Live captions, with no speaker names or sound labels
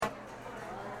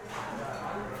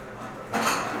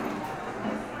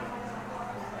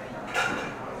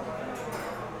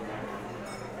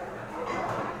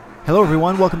Hello,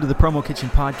 everyone. Welcome to the Promo Kitchen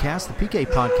Podcast. The PK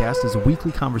Podcast is a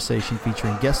weekly conversation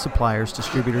featuring guest suppliers,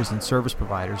 distributors, and service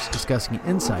providers discussing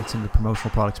insights into the promotional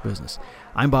products business.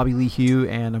 I'm Bobby Lee Hugh,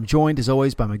 and I'm joined, as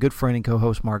always, by my good friend and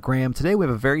co-host, Mark Graham. Today, we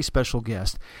have a very special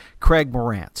guest, Craig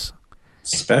Marantz.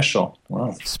 Special.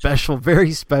 Wow. Special,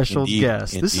 very special Indeed,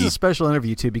 guest. indeed. This is a special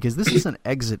interview, too, because this is an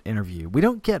exit interview. We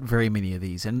don't get very many of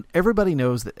these, and everybody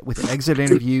knows that with exit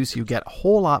interviews, you get a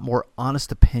whole lot more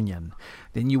honest opinion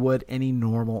than you would any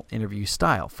normal interview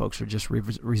style. Folks are just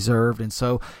reserved, and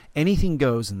so anything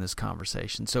goes in this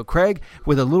conversation. So Craig,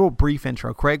 with a little brief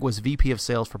intro, Craig was VP of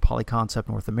Sales for Polyconcept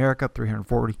North America,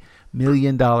 $340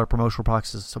 million promotional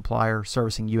products supplier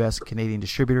servicing U.S. and Canadian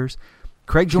distributors.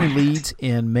 Craig joined Leeds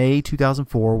in May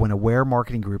 2004 when Aware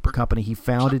Marketing Group, a company he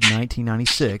founded in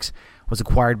 1996, was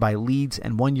acquired by Leeds,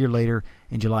 and 1 year later,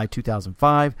 in July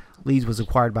 2005, Leeds was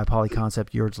acquired by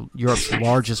Polyconcept, Europe's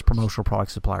largest promotional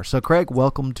product supplier. So, Craig,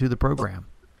 welcome to the program.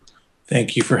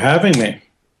 Thank you for having me.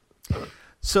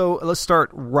 So let's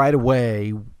start right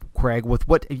away, Craig, with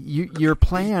what your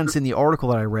plans in the article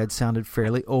that I read sounded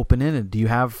fairly open-ended. Do you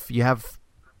have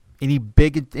any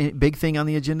big thing on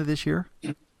the agenda this year?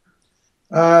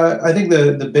 I think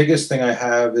the biggest thing I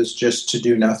have is just to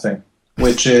do nothing,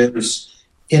 which is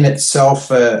in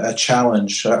itself a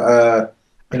challenge.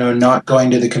 Not going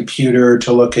to the computer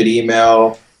to look at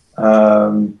email,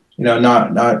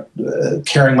 not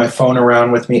carrying my phone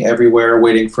around with me everywhere,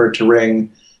 waiting for it to ring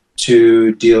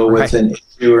to deal with an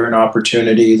issue or an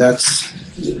opportunity. That's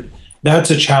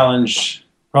a challenge,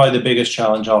 probably the biggest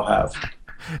challenge I'll have.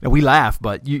 Now, we laugh,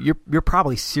 but you're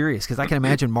probably serious, because I can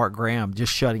imagine Mark Graham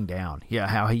just shutting down. Yeah,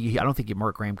 I don't think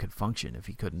Mark Graham could function if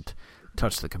he couldn't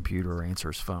touch the computer or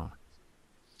answer his phone.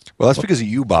 Well, that's because of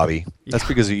you, Bobby. That's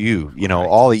because of you. You know,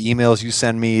 all the emails you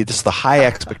send me, just the high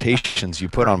expectations you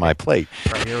put on my plate.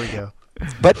 Right, here we go.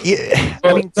 But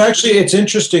it's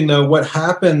interesting though. What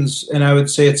happens, and I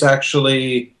would say it's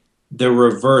actually the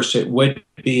reverse. It would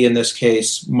be in this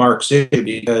case Mark's issue,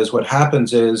 because what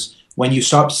happens is when you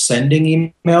stop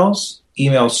sending emails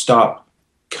stop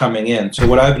coming in. So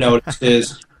what I've noticed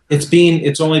is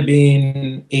it's only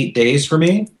been 8 days for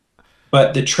me,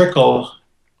 but the trickle,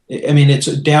 it's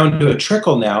down to a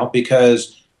trickle now,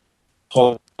 because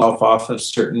pulled off of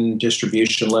certain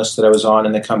distribution lists that I was on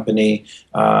in the company,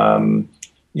 and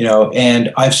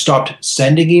I've stopped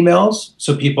sending emails,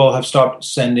 so people have stopped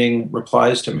sending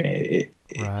replies to me.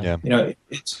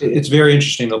 It's very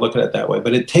interesting to look at it that way,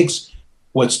 but it takes.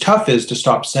 What's tough is to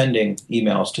stop sending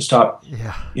emails, to stop,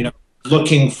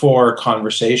 looking for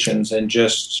conversations and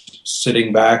just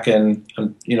sitting back and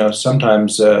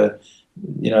sometimes,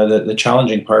 the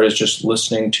challenging part is just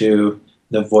listening to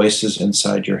the voices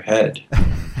inside your head.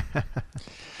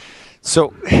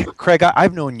 So, Craig,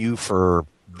 I've known you for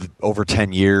over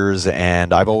 10 years,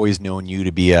 and I've always known you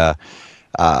to be a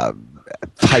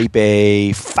type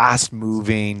A,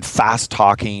 fast-moving,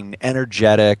 fast-talking,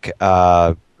 energetic,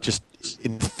 just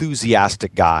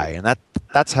enthusiastic guy, and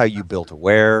that's how you built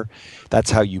Aware.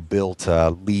 That's how you built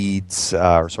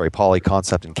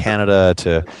Polyconcept in Canada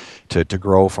to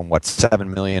grow from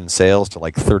 7 million in sales to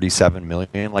like 37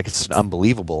 million. Like, it's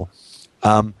unbelievable.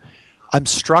 I'm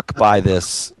struck by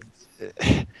this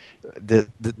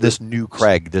new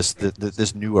Craig,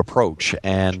 this new approach,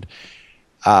 and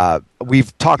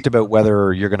we've talked about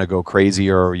whether you're going to go crazy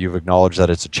or you've acknowledged that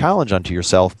it's a challenge unto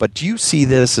yourself, but do you see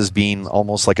this as being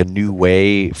almost like a new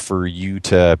way for you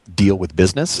to deal with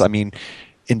business? I mean,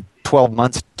 in 12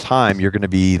 months' time, you're going to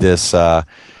be this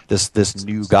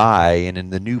new guy, and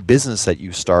in the new business that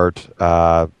you start,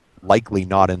 likely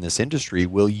not in this industry,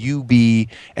 will you be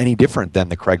any different than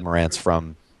the Craig Marantz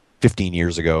from 15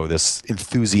 years ago, this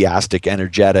enthusiastic,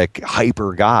 energetic,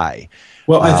 hyper guy?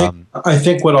 Well, I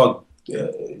think what I'll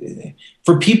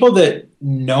for people that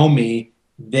know me,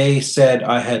 they said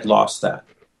I had lost that.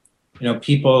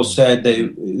 People said there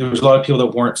was a lot of people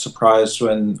that weren't surprised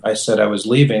when I said I was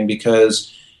leaving,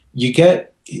 because you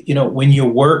get, when you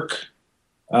work,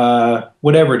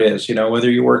 whatever it is, whether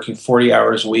you're working 40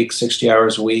 hours a week, 60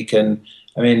 hours a week. And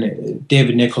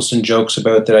David Nicholson jokes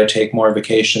about that I take more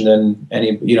vacation than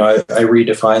any, I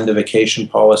redefined the vacation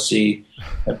policy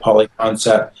at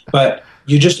Polyconcept, but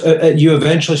you just you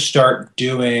eventually start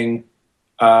doing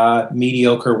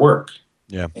mediocre work.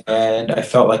 Yeah. And I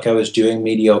felt like I was doing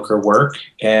mediocre work,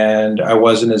 and I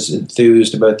wasn't as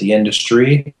enthused about the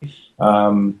industry.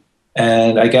 And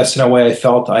I guess in a way I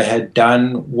felt I had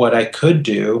done what I could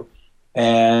do.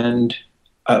 And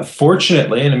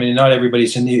fortunately, and not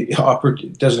everybody's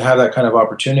doesn't have that kind of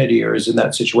opportunity or is in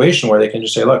that situation where they can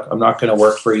just say, look, I'm not going to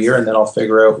work for a year and then I'll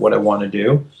figure out what I want to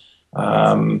do.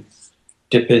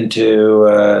 Dip into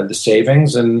the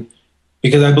savings and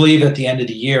because I believe at the end of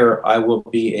the year I will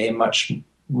be a much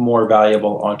more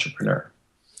valuable entrepreneur.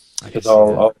 Because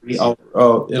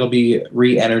it'll be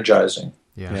re-energizing.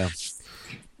 Yeah.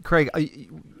 Craig,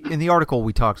 in the article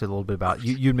we talked a little bit about,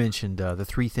 you mentioned the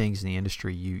three things in the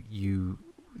industry you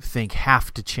think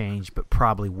have to change but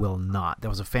probably will not. That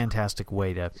was a fantastic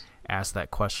way to ask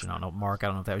that question. Mark, I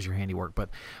don't know if that was your handiwork,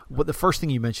 but what the first thing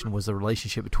you mentioned was the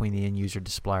relationship between the end user,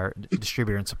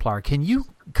 distributor, and supplier. Can you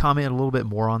comment a little bit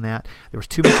more on that? There was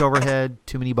too much overhead,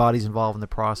 too many bodies involved in the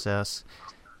process.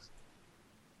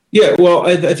 Yeah, well,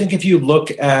 I think if you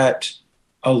look at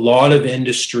a lot of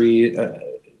industry,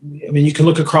 you can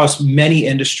look across many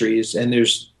industries, and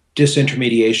there's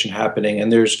disintermediation happening,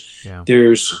 and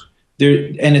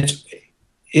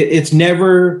it's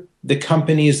never the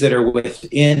companies that are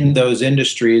within those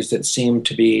industries that seem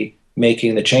to be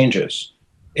making the changes.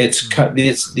 It's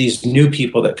these new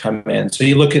people that come in. So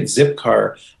you look at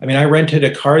Zipcar. I rented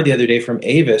a car the other day from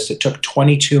Avis. It took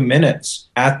 22 minutes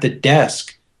at the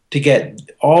desk to get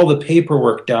all the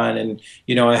paperwork done. And,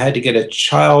 I had to get a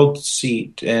child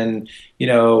seat and,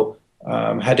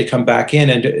 had to come back in,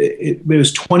 and it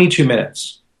was 22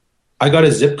 minutes. I got a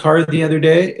Zipcar the other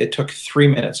day. It took 3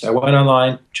 minutes. I went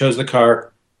online, chose the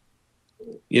car.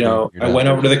 I went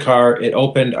over to the car. It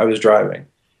opened. I was driving.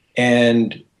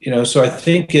 And, so I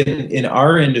think in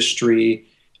our industry,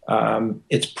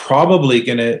 it's probably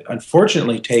going to,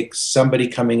 unfortunately, take somebody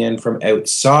coming in from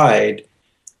outside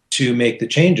to make the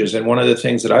changes. And one of the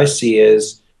things that I see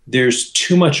is there's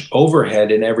too much overhead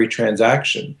in every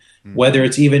transaction, whether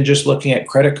it's even just looking at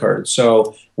credit cards.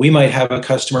 So we might have a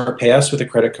customer pay us with a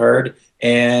credit card,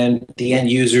 and the end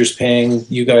user's paying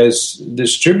you guys, the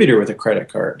distributor, with a credit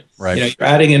card. Right. You're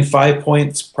adding in 5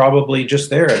 points probably just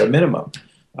there at a minimum.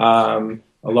 A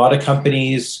lot of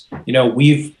companies,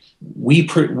 we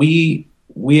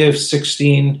have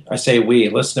 16. I say we.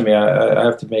 Listen to me. I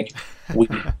have to make.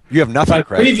 You have nothing. My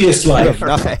Craig. previous life.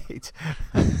 Nothing.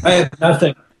 I have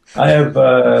nothing. I have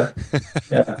I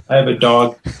have a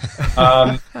dog.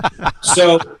 At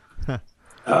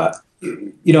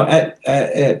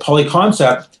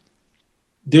Polyconcept,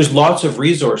 there's lots of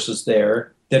resources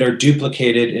there that are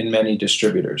duplicated in many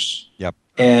distributors. Yep.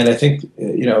 And I think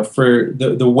for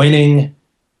the winning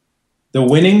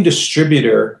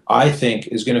distributor, I think,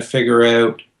 is going to figure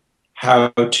out how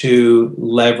to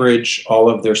leverage all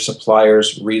of their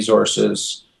suppliers'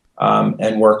 resources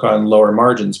and work on lower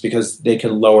margins, because they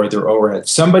can lower their overhead.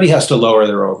 Somebody has to lower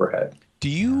their overhead.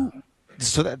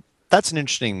 That's an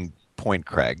interesting point,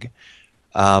 Craig.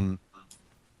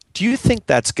 Do you think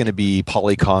that's going to be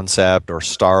Polyconcept or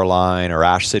Starline or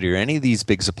Ash City or any of these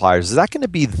big suppliers? Is that going to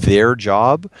be their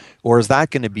job, or is that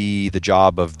going to be the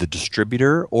job of the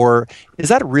distributor, or is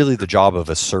that really the job of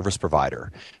a service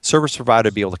provider? Service provider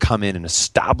to be able to come in and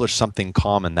establish something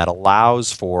common that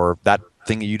allows for that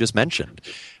thing that you just mentioned,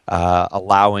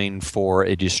 allowing for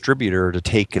a distributor to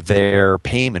take their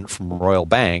payment from Royal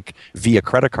Bank via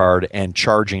credit card and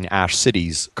charging Ash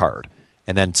City's card,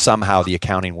 and then somehow the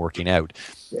accounting working out.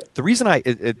 The reason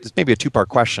it's maybe a two-part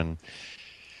question.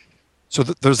 So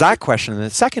there's that question. And the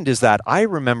second is that I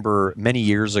remember many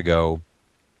years ago,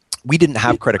 we didn't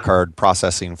have credit card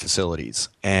processing facilities.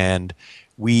 And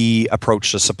we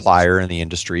approached a supplier in the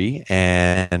industry,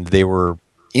 and they were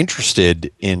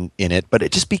interested in it, but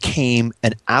it just became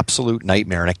an absolute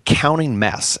nightmare, an accounting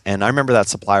mess. And I remember that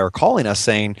supplier calling us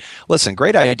saying, listen,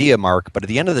 great idea, Mark, but at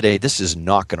the end of the day, this is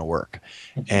not going to work.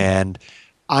 And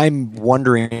I'm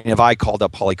wondering if I called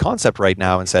up Polyconcept right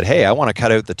now and said, hey, I want to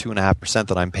cut out the 2.5%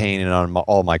 that I'm paying on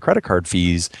all my credit card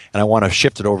fees, and I want to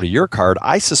shift it over to your card,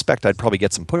 I suspect I'd probably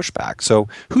get some pushback. So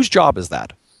whose job is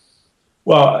that?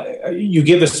 Well, you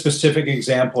give a specific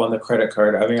example on the credit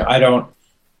card. I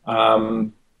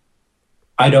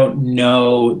don't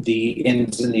know the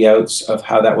ins and the outs of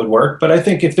how that would work, but I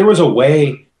think if there was a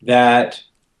way that,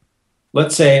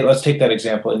 let's take that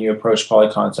example, and you approach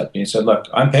Polyconcept and you said, look,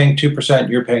 I'm paying 2%,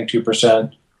 you're paying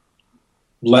 2%.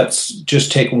 Let's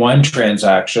just take one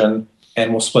transaction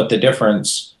and we'll split the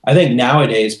difference. I think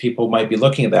nowadays people might be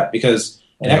looking at that, because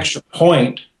an extra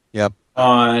point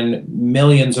on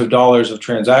millions of dollars of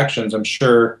transactions, I'm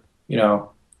sure,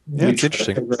 it's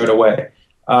interesting. Figure it away.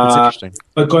 It's interesting.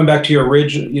 But going back to your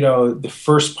original, the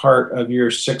first part of your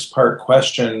 6-part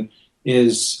question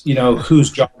is,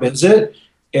 whose job is it?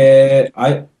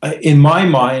 In my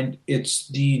mind, it's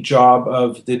the job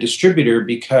of the distributor,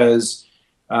 because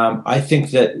I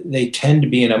think that they tend to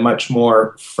be in a much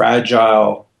more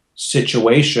fragile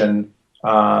situation.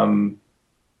 They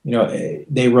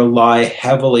rely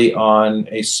heavily on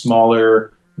a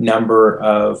smaller number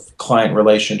of client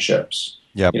relationships.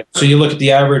 Yep. So you look at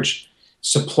the average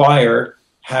supplier,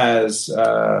 has,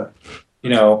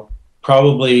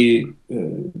 probably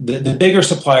the bigger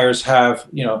suppliers have,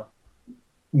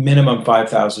 minimum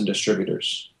 5,000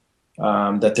 distributors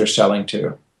that they're selling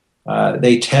to.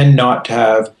 They tend not to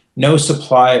have most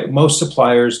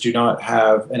suppliers do not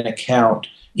have an account.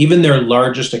 Even their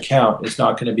largest account is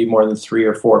not going to be more than 3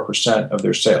 or 4% of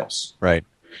their sales. Right.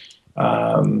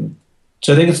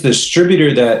 So I think it's the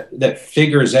distributor that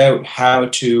figures out how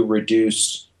to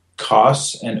reduce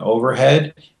costs and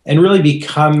overhead and really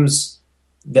becomes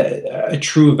a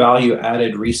true value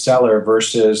added reseller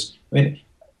versus,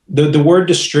 the word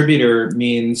distributor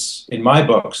means in my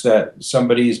books that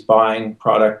somebody's buying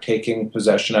product, taking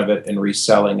possession of it and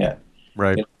reselling it.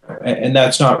 Right. And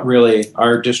that's not really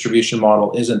our distribution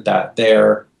model. Isn't that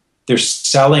they're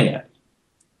selling it?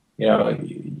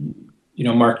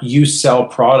 Mark, you sell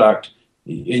product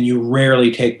and you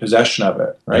rarely take possession of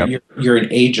it, right? Yep. You're an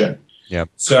agent. Yep.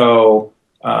 So,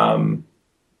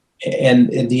 and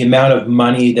the amount of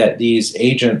money that these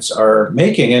agents are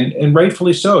making, and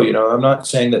rightfully so, I'm not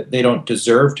saying that they don't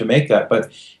deserve to make that,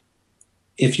 but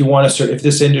if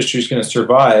this industry is going to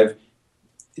survive,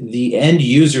 the end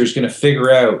user is going to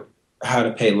figure out how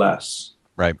to pay less.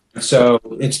 Right. So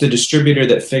it's the distributor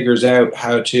that figures out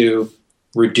how to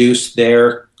reduce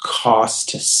their cost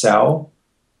to sell,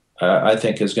 I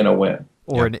think is going to win.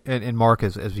 Or and Mark,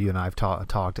 as you and I have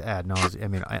talked ad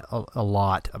nauseam, a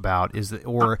lot about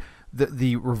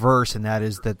the reverse, and that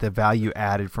is that the value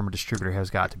added from a distributor has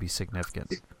got to be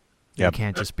significant. It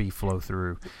can't just be flow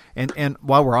through. And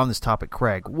while we're on this topic,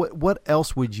 Craig, what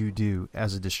else would you do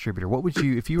as a distributor? What would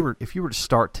you if you were to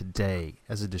start today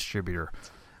as a distributor?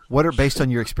 What are, based on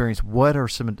your experience,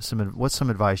 what's some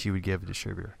advice you would give a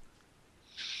distributor?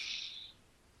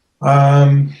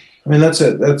 That's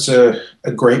a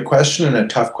great question and a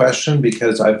tough question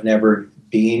because I've never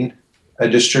been a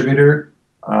distributor.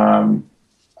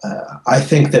 I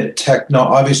think that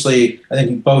obviously, I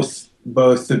think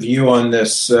both of you on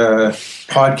this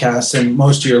podcast and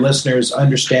most of your listeners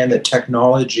understand that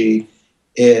technology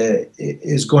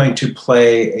is going to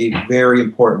play a very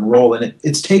important role, and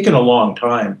it's taken a long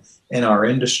time in our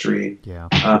industry.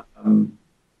 Yeah.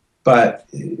 But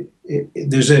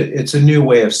it's a new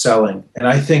way of selling, and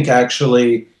I think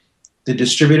actually the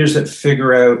distributors that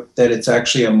figure out that it's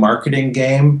actually a marketing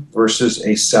game versus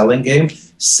a selling game.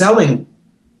 Selling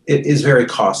it is very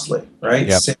costly, right?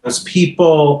 Yep.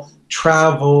 Salespeople,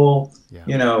 travel,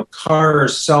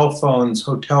 cars, cell phones,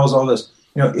 hotels, all this.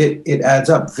 It adds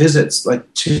up. Visits,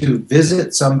 like to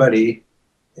visit somebody,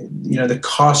 the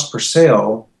cost per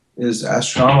sale is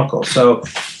astronomical. So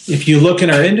if you look in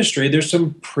our industry, there's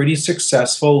some pretty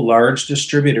successful large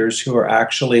distributors who are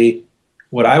actually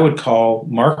what I would call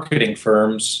marketing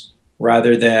firms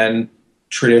rather than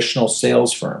traditional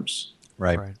sales firms.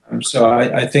 Right. So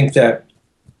I think that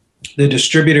the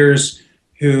distributors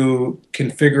who can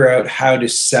figure out how to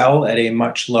sell at a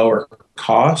much lower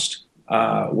cost,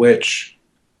 which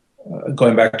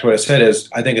going back to what I said is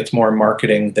I think it's more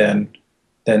marketing than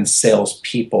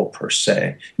salespeople per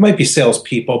se. It might be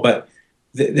salespeople, but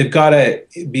they've got to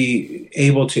be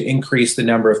able to increase the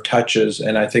number of touches,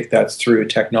 and I think that's through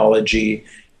technology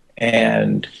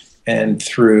and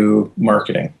through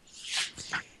marketing.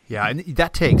 Yeah, and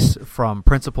that takes from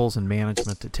principals and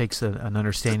management. It takes an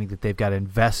understanding that they've got to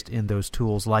invest in those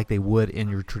tools like they would in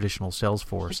your traditional sales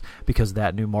force because of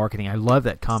that new marketing. I love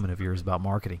that comment of yours about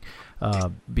marketing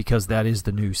because that is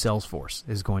the new sales force,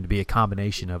 is going to be a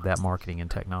combination of that marketing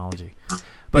and technology.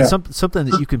 But something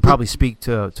that you can probably speak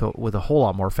to with a whole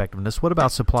lot more effectiveness, what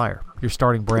about supplier? You're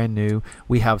starting brand new.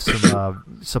 We have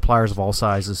some suppliers of all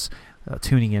sizes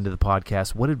tuning into the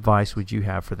podcast. What advice would you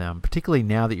have for them, particularly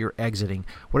now that you're exiting?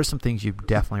 What are some things you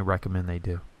definitely recommend they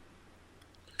do?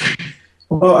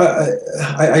 Well,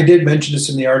 I did mention this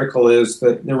in the article, is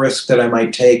that the risk that I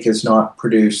might take is not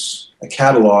produce a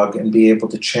catalog and be able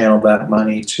to channel that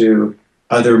money to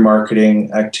other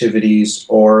marketing activities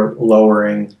or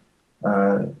lowering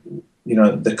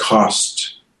the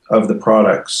cost of the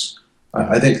products.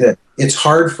 I think that it's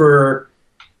hard for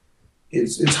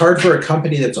a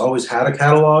company that's always had a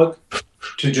catalog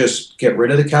to just get rid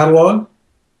of the catalog.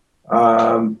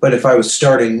 But if I was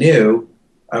starting new,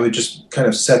 I would just kind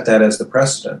of set that as the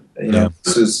precedent.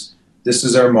 This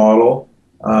is our model.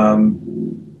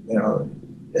 And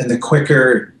the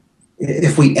quicker,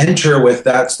 if we enter with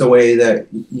that's the way that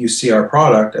you see our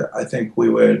product, I think we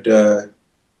would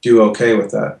do okay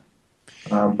with that.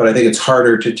 But I think it's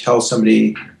harder to tell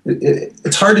somebody.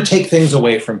 It's hard to take things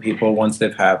away from people once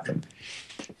they've had them.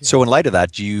 So in light of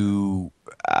that, do you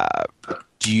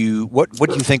what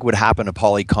do you think would happen to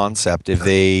Polyconcept if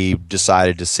they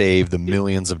decided to save the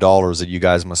millions of dollars that you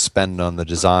guys must spend on the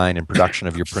design and production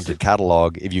of your printed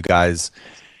catalog if you guys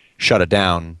shut it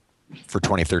down for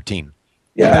 2013?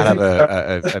 Yeah, would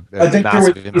that have a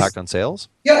massive impact on sales?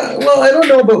 Yeah, well, I don't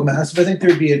know about massive. I think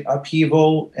there'd be an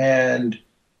upheaval, and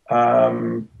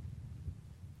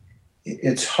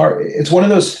it's hard. It's one of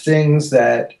those things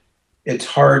that it's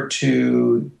hard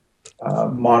to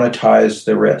monetize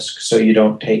the risk, so you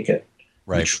don't take it.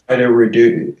 Right. You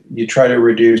try to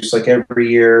reduce. Like every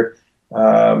year,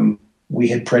 we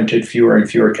had printed fewer and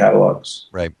fewer catalogs.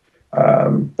 Right.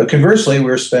 But conversely,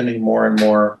 we're spending more and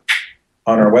more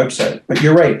on our website. But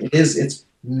you're right. It's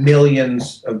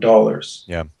millions of dollars.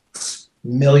 Yeah.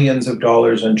 Millions of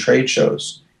dollars on trade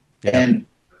shows. Yeah. And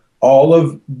all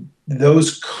of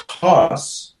those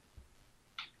costs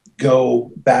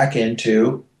go back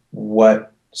into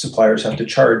what suppliers have to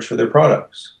charge for their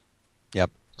products.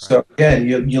 Yep. So again,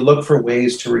 you look for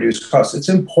ways to reduce costs. It's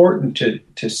important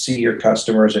to see your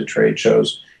customers at trade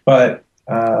shows, but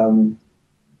when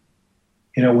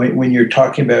you're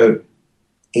talking about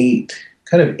eight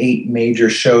major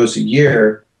shows a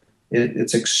year,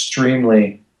 it's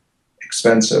extremely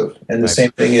expensive. And the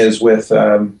same thing is with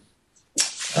the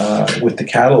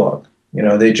catalog.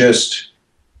 They just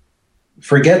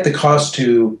forget the cost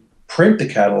to print the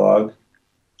catalog.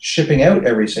 Shipping out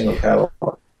every single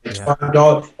catalog, it's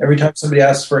 $5 every time somebody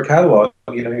asks for a catalog.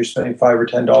 You're spending $5 or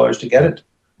 $10 to get it.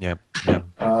 Yeah.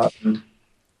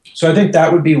 So I think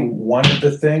that would be one of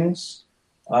the things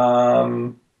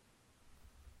that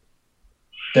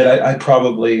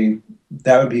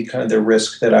that would be kind of the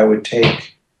risk that I would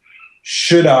take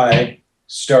should I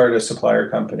start a supplier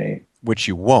company. Which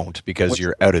you won't, because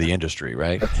you're out of the industry,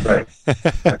 right? That's right.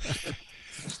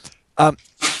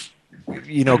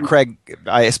 Craig,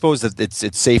 I suppose that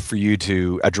it's safe for you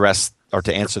to address or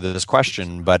to answer this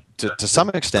question, but to some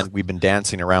extent, we've been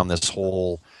dancing around this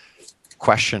whole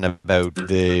question about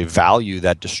the value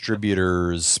that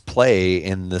distributors play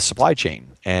in the supply chain,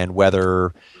 and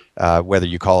whether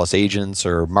you call us agents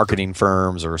or marketing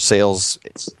firms or sales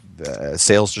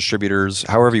distributors,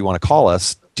 however you want to call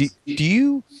us. Did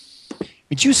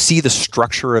you see the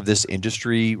structure of this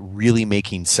industry really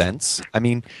making sense? I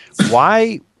mean,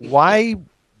 why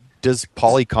does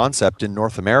Polyconcept in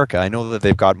North America, I know that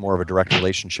they've got more of a direct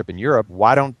relationship in Europe,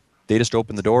 why don't they just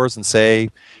open the doors and say,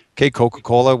 okay,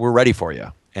 Coca-Cola, we're ready for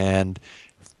you, and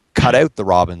cut out the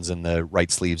Robins and the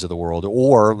Right Sleeves of the world,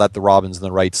 or let the Robins and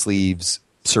the Right Sleeves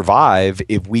survive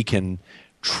if we can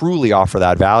truly offer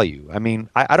that value? I mean,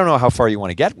 I don't know how far you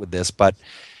want to get with this, but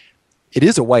it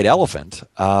is a white elephant.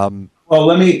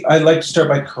 Well, I'd like to start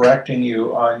by correcting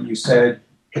you on, you said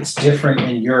it's different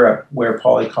in Europe where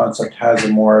Polyconcept has a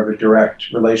more of a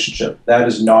direct relationship. That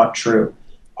is not true.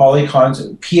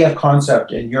 PF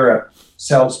Concept in Europe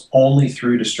sells only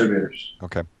through distributors.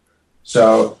 Okay.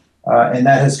 So, and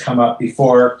that has come up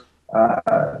before,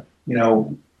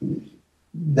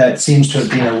 that seems to have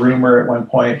been a rumor at one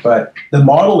point, but the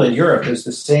model in Europe is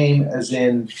the same as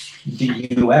in the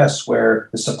US, where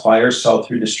the suppliers sell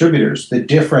through distributors. The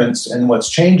difference and what's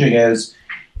changing is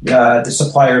the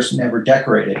suppliers never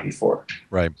decorated before.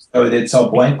 Right. So they'd sell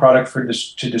blank product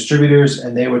to distributors,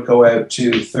 and they would go out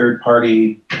to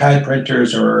third-party pad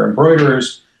printers or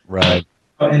embroiderers. Right.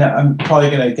 And I'm probably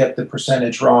going to get the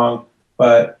percentage wrong,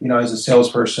 but as a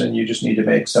salesperson, you just need to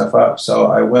make stuff up. So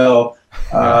I will.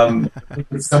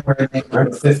 It's somewhere in the neighborhood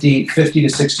of 50 to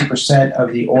 60%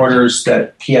 of the orders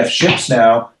that PF ships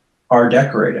now are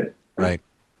decorated. Right.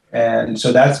 And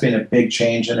so that's been a big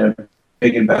change and a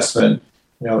big investment.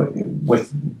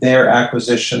 With their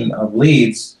acquisition of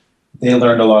leads, they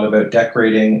learned a lot about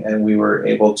decorating, and we were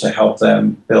able to help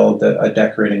them build a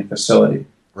decorating facility.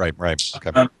 Right.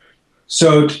 Okay.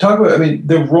 So to talk about,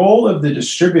 the role of the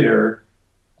distributor,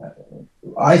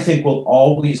 I think, will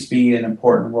always be an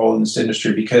important role in this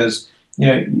industry, because,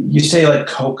 you say like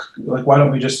Coke, like, why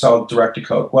don't we just sell direct to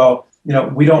Coke? Well,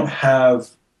 we don't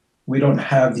have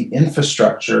the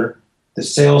infrastructure, the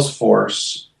sales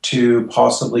force to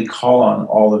possibly call on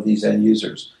all of these end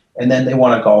users. And then they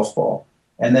want a golf ball,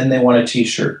 and then they want a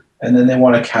t-shirt, and then they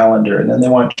want a calendar, and then they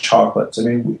want chocolates.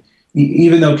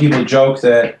 Even though people joke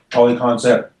that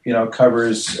Polyconcept,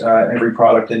 covers every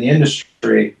product in the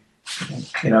industry,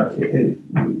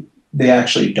 they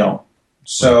actually don't.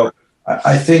 So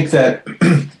I think that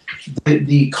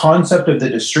the concept of the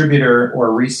distributor or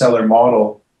reseller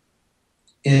model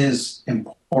is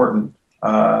important.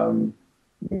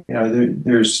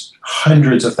 There's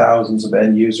hundreds of thousands of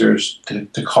end users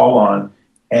to call on,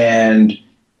 and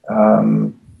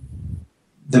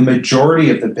the majority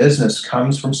of the business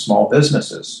comes from small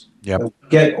businesses. Yep.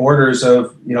 Get orders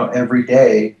of, every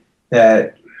day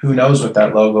that who knows what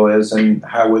that logo is and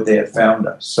how would they have found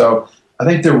us. So I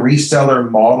think the reseller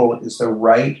model is the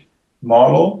right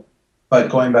model. But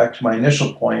going back to my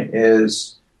initial point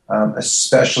is,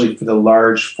 especially for the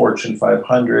large Fortune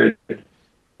 500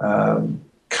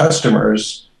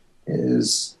 customers,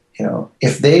 is,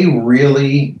 if they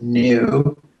really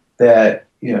knew that,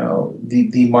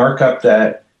 the markup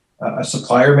that a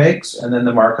supplier makes and then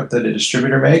the markup that a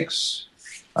distributor makes,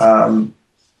 I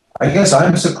guess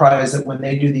I'm surprised that when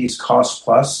they do these cost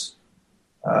plus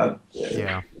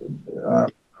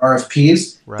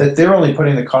RFPs, right, that they're only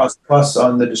putting the cost plus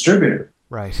on the distributor.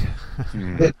 Right.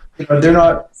 They're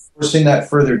not forcing that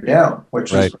further down,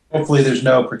 which right. is, hopefully there's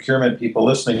no procurement people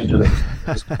listening to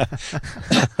this.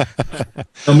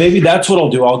 So maybe that's what I'll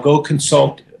do. I'll go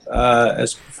consult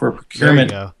as for procurement.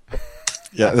 There you go.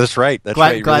 Yeah, that's right. That's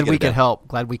glad right. glad we could help.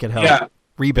 Glad we could help. Yeah.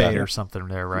 Rebate or something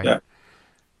there, right? Yeah,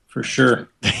 for sure.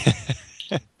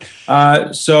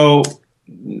 So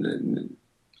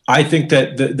I think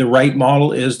that the right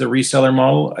model is the reseller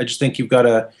model. I just think you've got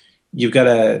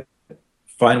to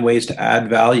find ways to add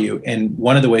value, and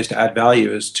one of the ways to add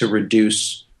value is to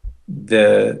reduce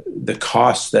the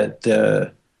costs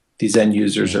that these end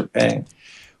users are paying.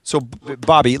 So,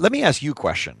 Bobby, let me ask you a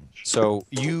question. So,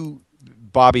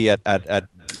 Bobby, at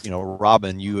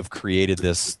Robin, you have created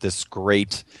this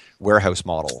great warehouse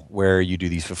model where you do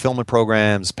these fulfillment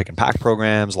programs, pick and pack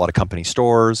programs, a lot of company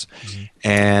stores,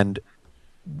 and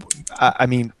I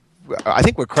mean, I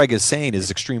think what Craig is saying is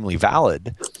extremely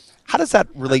valid. How does that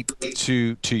relate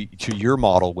to your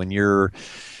model when you're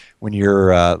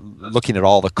looking at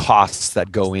all the costs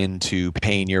that go into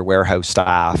paying your warehouse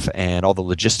staff and all the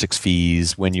logistics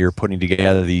fees when you're putting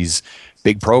together these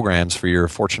big programs for your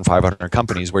Fortune 500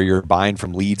 companies where you're buying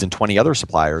from Leeds and 20 other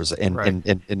suppliers, and, right,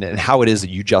 and how it is that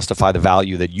you justify the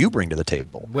value that you bring to the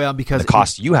table? Well, because the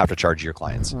cost you have to charge your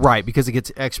clients. Right, because it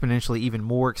gets exponentially even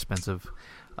more expensive.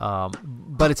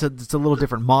 But it's a little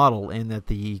different model in that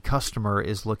the customer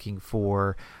is looking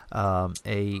for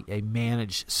a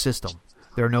managed system.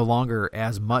 They're no longer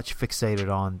as much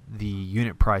fixated on the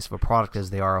unit price of a product as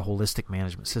they are a holistic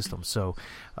management system. So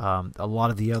a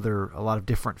lot of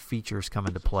different features come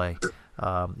into play.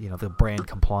 The brand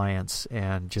compliance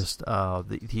and just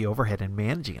the overhead in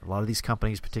managing it. A lot of these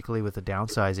companies, particularly with the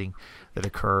downsizing that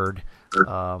occurred,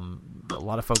 a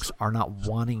lot of folks are not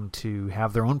wanting to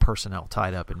have their own personnel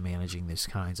tied up in managing these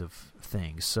kinds of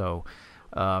things. So,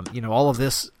 all of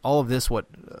this, what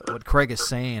Craig is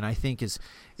saying, I think is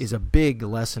a big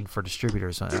lesson for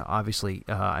distributors. Obviously,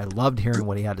 I loved hearing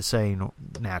what he had to say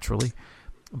naturally.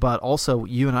 But also,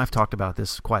 you and I have talked about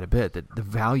this quite a bit, that the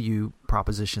value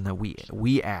proposition that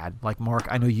we add, like Mark,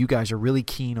 I know you guys are really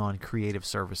keen on creative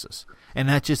services. And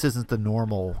that just isn't the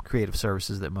normal creative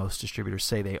services that most distributors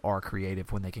say they are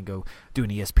creative when they can go do an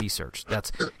ESP search.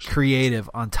 That's creative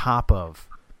on top of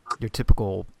your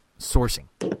typical sourcing.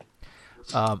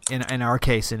 In our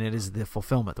case, and it is the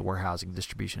fulfillment, the warehousing,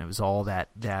 distribution. It was all that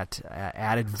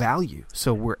added value.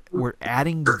 So we're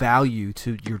adding value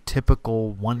to your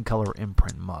typical one color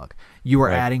imprint mug. You are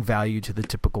adding value to the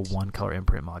typical one color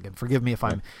imprint mug. And forgive me if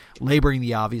I'm laboring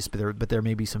the obvious, but there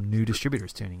may be some new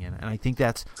distributors tuning in, and I think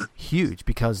that's huge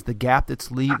because the gap that's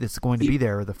going to be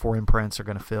there, the 4 imprints are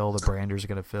going to fill, the branders are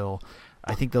going to fill.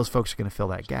 I think those folks are going to fill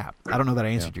that gap. I don't know that I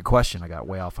answered your question. I got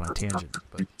way off on a tangent,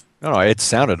 but. No, it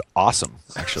sounded awesome,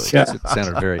 actually. Yeah. It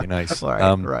sounded very nice.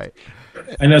 Right.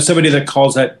 I know somebody that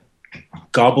calls that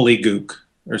gobbledygook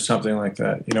or something like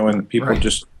that, when people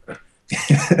just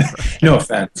no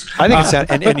offense. I think it's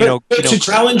and to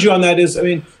challenge you on that is,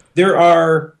 there's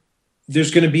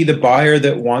going to be the buyer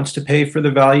that wants to pay for the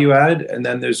value add, and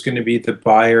then there's going to be the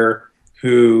buyer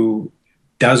who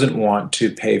doesn't want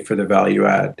to pay for the value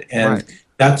add. And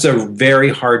that's a very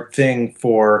hard thing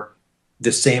for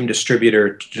the same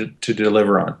distributor to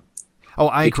deliver on. Oh,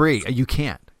 I agree. You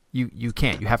can't. You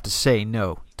can't. You have to say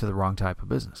no to the wrong type of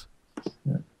business.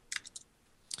 Yeah.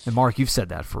 And Mark, you've said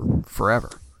that for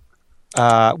forever.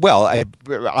 Well, I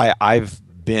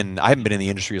haven't been in the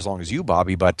industry as long as you,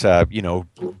 Bobby, but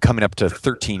coming up to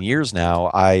 13 years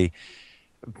now, I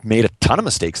made a ton of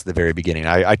mistakes at the very beginning.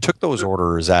 I took those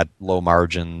orders at low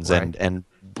margins and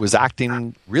was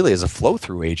acting really as a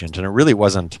flow-through agent, and it really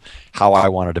wasn't how I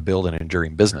wanted to build an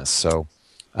enduring business. So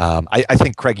I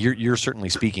think, Craig, you're certainly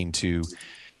speaking to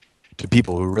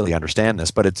people who really understand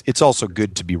this, but it's also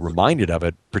good to be reminded of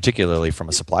it, particularly from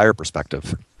a supplier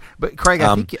perspective. But Craig,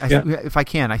 I think if I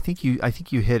can, I think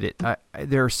you hit it.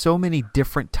 There are so many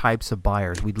different types of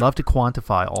buyers. We'd love to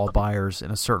quantify all buyers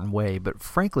in a certain way, but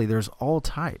frankly, there's all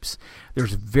types.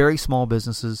 There's very small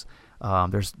businesses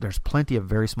There's plenty of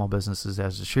very small businesses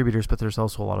as distributors, but there's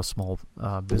also a lot of small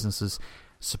businesses,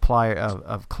 supplier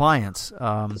of clients.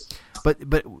 But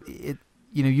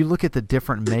you look at the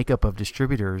different makeup of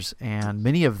distributors, and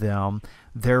many of them,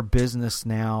 their business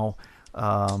now,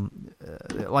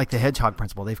 like the hedgehog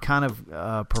principle, they've kind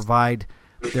of provide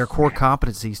their core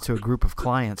competencies to a group of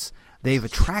clients. They've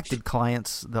attracted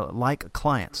clients that like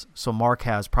clients. So Mark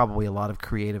has probably a lot of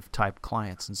creative type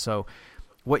clients. And so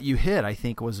what you hit, I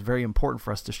think, was very important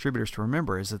for us distributors to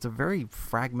remember is it's a very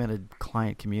fragmented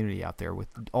client community out there with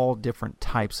all different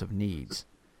types of needs.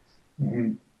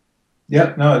 Mm-hmm.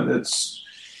 Yeah, no,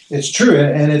 it's true.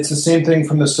 And it's the same thing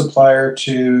from the supplier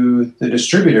to the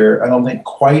distributor. I don't think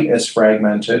quite as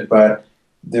fragmented, but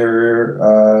there's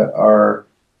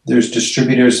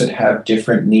distributors that have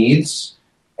different needs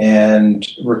and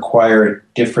require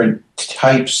different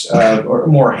types of, or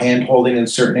more hand-holding in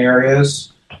certain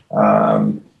areas.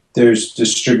 There's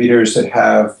distributors that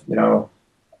have,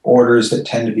 orders that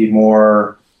tend to be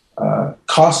more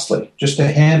costly just to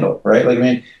handle, right? Like, I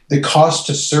mean, the cost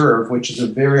to serve, which is a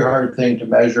very hard thing to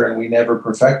measure, and we never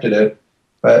perfected it.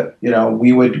 But,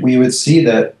 we would see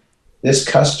that this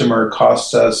customer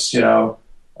costs us,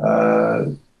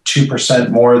 2%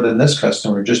 more than this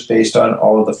customer, just based on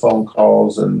all of the phone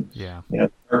calls and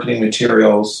marketing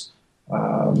materials.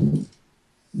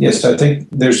 Yes, I think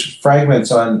there's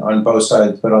fragments on both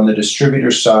sides, but on the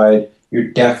distributor side, you're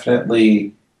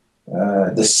definitely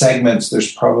the segments.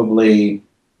 There's probably,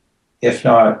 if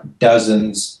not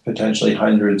dozens, potentially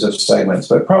hundreds of segments,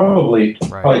 but probably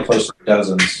close to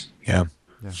dozens. Yeah.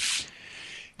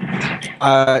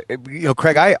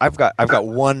 Craig, I've got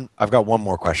one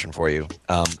more question for you.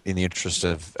 In the interest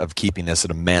of keeping this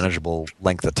at a manageable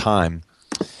length of time,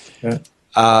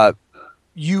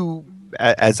 you,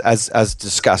 as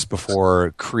discussed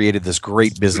before, created this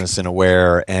great business in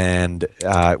Aware, and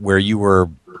where you were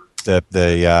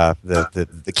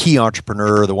the key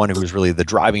entrepreneur, the one who was really the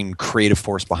driving creative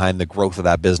force behind the growth of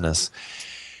that business.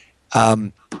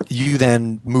 You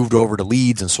then moved over to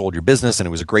Leeds and sold your business, and it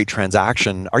was a great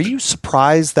transaction. Are you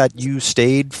surprised that you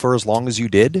stayed for as long as you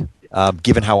did,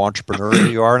 given how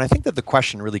entrepreneurial you are? And I think that the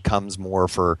question really comes more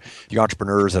for the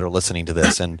entrepreneurs that are listening to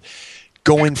this, and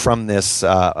going from this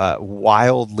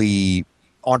wildly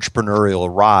entrepreneurial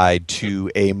ride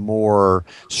to a more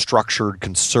structured,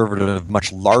 conservative,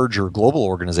 much larger global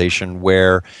organization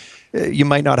where you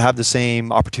might not have the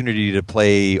same opportunity to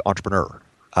play entrepreneur.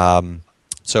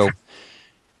 So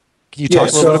can you talk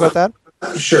a little bit about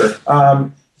that? Sure.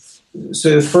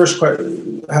 So the first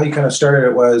question, how you kind of started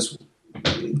it was,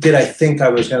 did I think I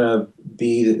was going to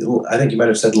be, I think you might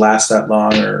have said last that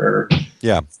long or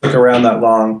stick around that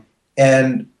long.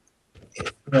 And,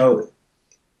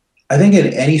 I think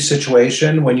in any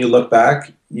situation, when you look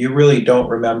back, you really don't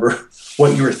remember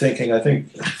what you were thinking. I think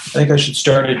I should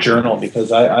start a journal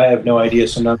because I have no idea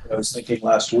sometimes what I was thinking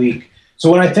last week.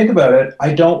 So when I think about it,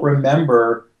 I don't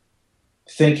remember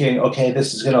thinking, okay,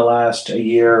 this is going to last a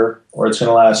year or it's going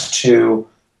to last 2.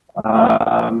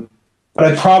 But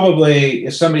I probably,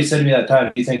 if somebody said to me that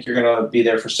time, do you think you're going to be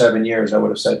there for 7 years? I would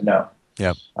have said no.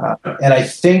 Yeah. And I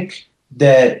think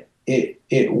that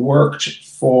it worked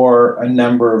for a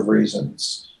number of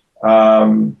reasons.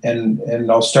 And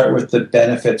I'll start with the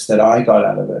benefits that I got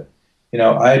out of it.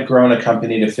 I had grown a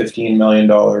company to $15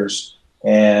 million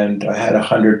and I had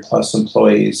 100 plus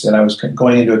employees, and I was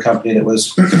going into a company that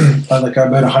was like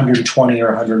about 120 or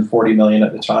 140 million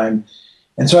at the time.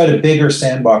 And so I had a bigger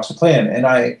sandbox to play in. And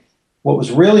what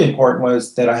was really important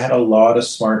was that I had a lot of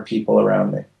smart people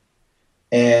around me.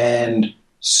 And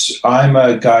I'm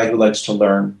a guy who likes to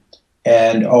learn.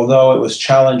 And although it was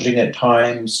challenging at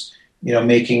times,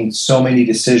 making so many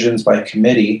decisions by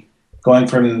committee, going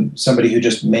from somebody who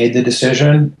just made the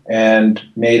decision and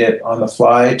made it on the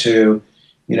fly to,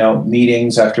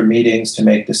 meetings after meetings to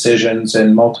make decisions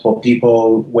and multiple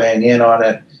people weighing in on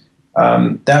it,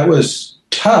 that was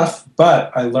tough,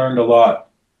 but I learned a lot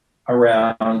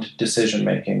around decision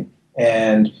making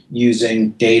and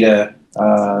using data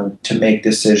to make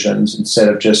decisions instead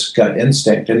of just gut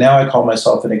instinct. And now I call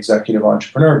myself an executive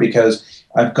entrepreneur because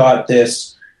I've got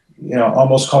this,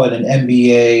 almost call it an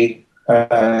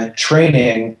MBA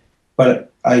training,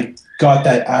 but I got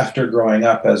that after growing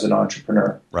up as an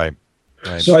entrepreneur. Right.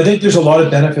 So I think there's a lot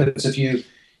of benefits if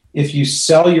you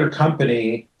sell your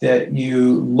company, that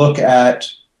you look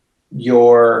at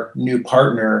your new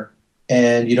partner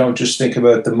and you don't just think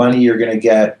about the money you're going to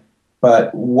get,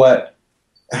 but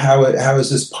how is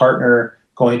this partner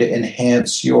going to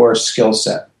enhance your skill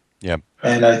set? Yep.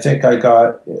 And I think I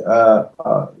got,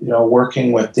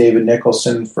 working with David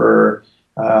Nicholson for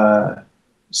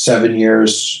 7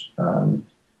 years,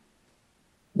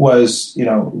 was,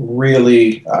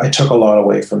 really, I took a lot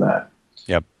away from that.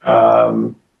 Yep.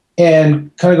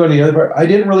 And kind of going to the other part, I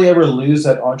didn't really ever lose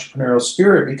that entrepreneurial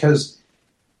spirit because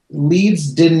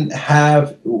Leeds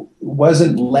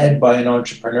wasn't led by an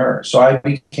entrepreneur. So I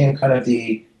became kind of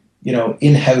the,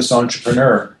 in-house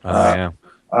entrepreneur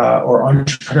or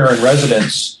entrepreneur in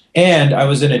residence. And I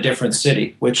was in a different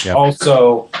city, which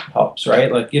also helps,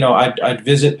 right? Like, I'd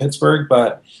visit Pittsburgh,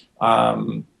 but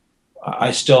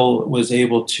I still was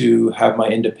able to have my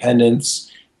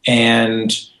independence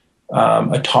and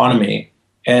autonomy.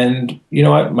 And you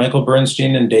know what? Michael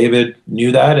Bernstein and David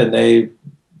knew that, and they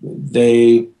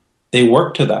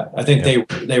worked to that. I think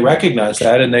they recognized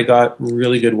that, and they got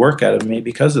really good work out of me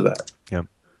because of that. Yeah.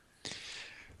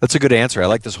 That's a good answer. I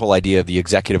like this whole idea of the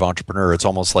executive entrepreneur. It's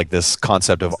almost like this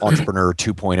concept of entrepreneur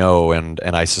 2.0,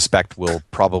 and I suspect will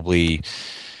probably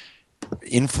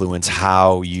influence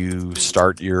how you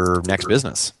start your next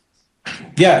business.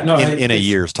 Yeah, no, in a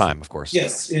year's time, of course.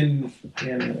 Yes, in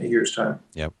a year's time.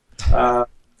 Yep.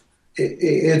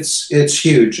 It's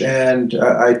huge, and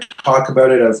I talk about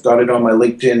it. I've got it on my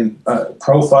LinkedIn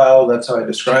profile. That's how I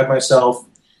describe myself.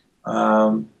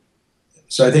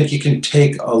 So I think you can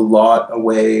take a lot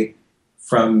away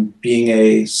from being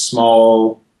a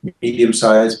small,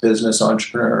 medium-sized business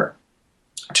entrepreneur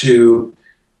to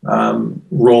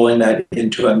rolling that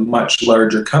into a much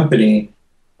larger company.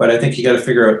 But I think you got to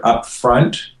figure out up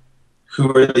front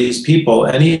who are these people,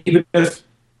 and even if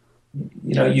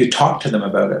you talk to them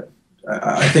about it.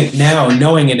 I think now,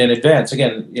 knowing it in advance,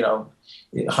 again,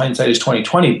 hindsight is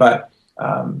 20/20, but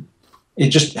it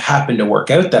just happened to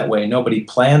work out that way. Nobody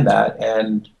planned that,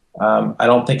 and I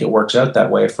don't think it works out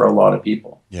that way for a lot of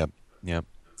people. Yep.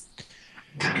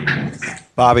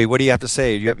 Bobby, what do you have to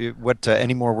say?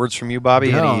 Any more words from you,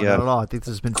 Bobby? No, not at all. I think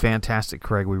this has been fantastic,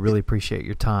 Craig. We really appreciate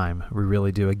your time. We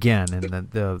really do. Again, and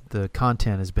the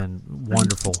content has been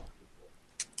wonderful.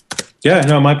 Yeah,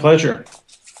 no, my pleasure.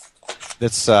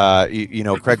 That's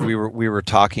Craig. We were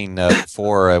talking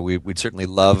before. We'd certainly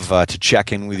love to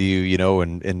check in with you.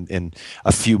 In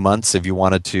a few months, if you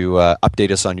wanted to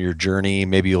update us on your journey.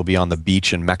 Maybe you'll be on the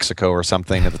beach in Mexico or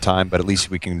something at the time. But at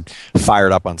least we can fire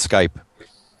it up on Skype.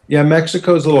 Yeah,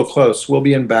 Mexico's a little close. We'll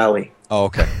be in Bali. Oh,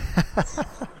 okay.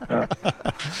 I'm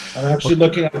actually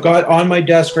looking. I've got on my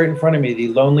desk right in front of me the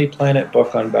Lonely Planet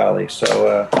book on Bali.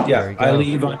 So I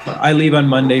leave on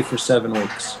Monday for 7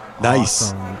 weeks.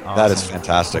 Nice. Awesome. That is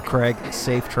fantastic. Craig,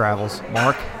 safe travels.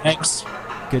 Mark, Thanks.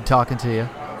 good talking to you.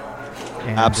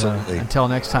 And, Absolutely. Until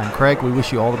next time, Craig, we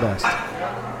wish you all the best.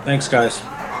 Thanks, guys.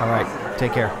 All right.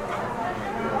 Take care.